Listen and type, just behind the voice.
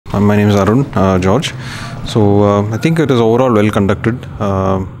My name is Arun George. I think it is overall well conducted.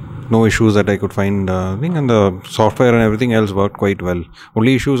 No issues that I could find. I think and the software and everything else worked quite well.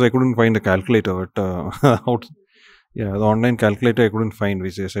 Only issues I couldn't find the calculator. But yeah, the online calculator I couldn't find,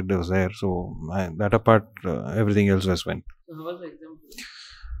 which they said was there. That apart, everything else was fine. So how was the exam?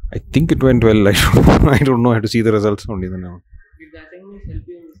 I think it went well. I don't know. I have to see the results only now. Did the assignments help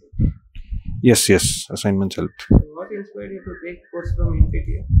you in this? Yes. Assignments helped. So what inspired you to take course from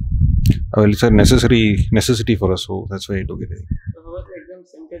NPTEL? Well, it's a necessity for us, so that's why I took it. So how was the exam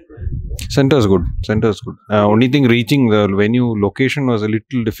center to? Center's good. Only thing, reaching the venue location was a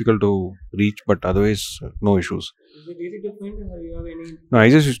little difficult to reach, but otherwise no issues. Is it easy to find or you have any? No, I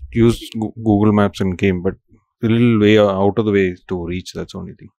just used Google Maps and came, but a little way out of the way to reach. That's the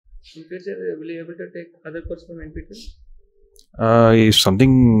only thing. In future, will you able to take other course from NPTEL? If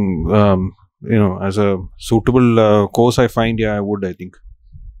something as a suitable course I find, yeah, I would. I think.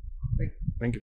 Like